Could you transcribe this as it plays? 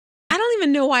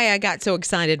even know why I got so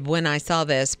excited when I saw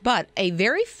this, but a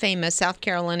very famous South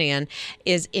Carolinian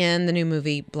is in the new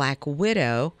movie Black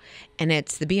Widow, and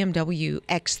it's the BMW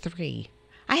X3.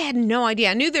 I had no idea.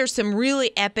 I knew there's some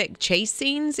really epic chase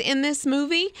scenes in this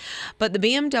movie, but the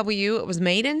BMW, it was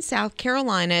made in South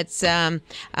Carolina. It's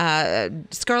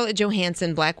Scarlett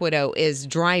Johansson, Black Widow, is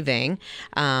driving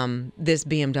this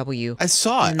BMW. I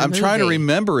saw it. I'm trying to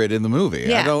remember it in the movie.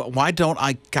 Yeah.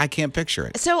 I can't picture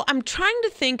it. So I'm trying to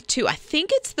think, too. I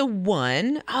think it's the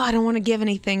one. Oh, I don't want to give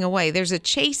anything away. There's a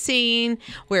chase scene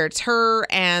where it's her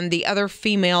and the other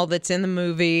female that's in the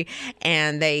movie,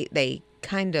 and they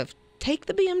kind of take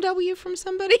the BMW from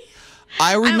somebody.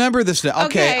 I remember this now.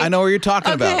 Okay, I know what you're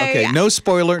talking about. Okay, no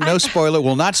spoiler, no spoiler.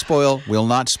 Will not spoil.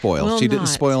 She didn't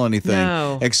spoil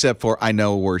anything except for I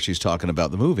know where she's talking about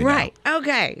the movie. Right. Now.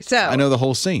 Okay. So I know the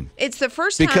whole scene. It's the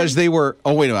first time because they were.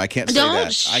 Oh wait a minute! I can't say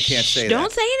that. I can't say that.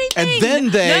 Don't say anything. And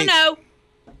then they. No.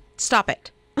 Stop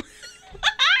it.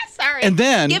 Sorry. And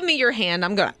then give me your hand.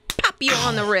 I'm gonna pop you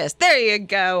on the wrist. There you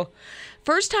go.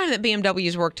 First time that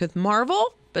BMW's worked with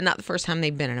Marvel. But not the first time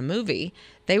they've been in a movie.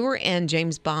 They were in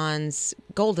James Bond's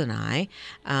GoldenEye.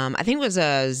 I think it was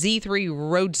a Z3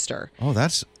 Roadster. Oh,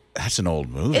 that's an old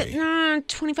movie.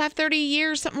 25, 30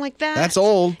 years, something like that. That's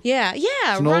old. Yeah,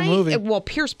 it's an old movie. Well,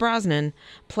 Pierce Brosnan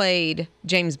played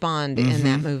James Bond in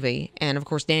that movie. And, of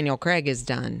course, Daniel Craig has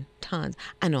done tons.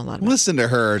 I know a lot about Listen to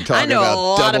her talking about 007. I know a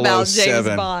lot about James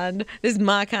Bond. This is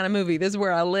my kind of movie. This is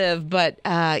where I live. But,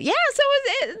 so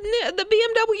the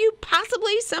BMW,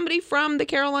 possibly somebody from the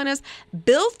Carolinas,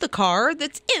 built the car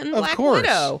that's in Black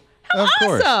Widow. How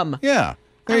awesome. Yeah,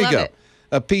 there you go.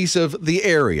 A piece of the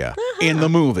area in the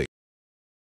movie.